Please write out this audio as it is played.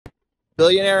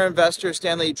Billionaire investor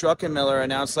Stanley Druckenmiller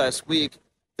announced last week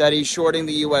that he's shorting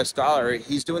the US dollar.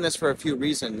 He's doing this for a few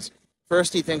reasons.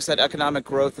 First, he thinks that economic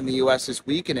growth in the US is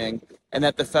weakening and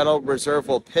that the Federal Reserve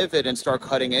will pivot and start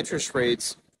cutting interest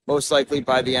rates, most likely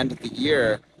by the end of the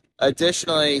year.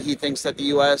 Additionally, he thinks that the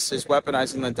US is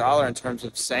weaponizing the dollar in terms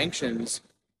of sanctions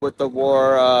with the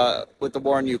war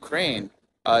in Ukraine.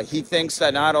 He thinks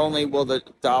that not only will the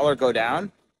dollar go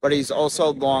down, but he's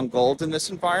also long gold in this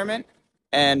environment.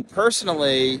 And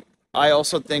personally, I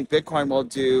also think Bitcoin will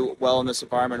do well in this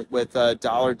environment with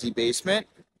dollar debasement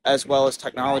as well as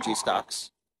technology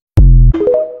stocks.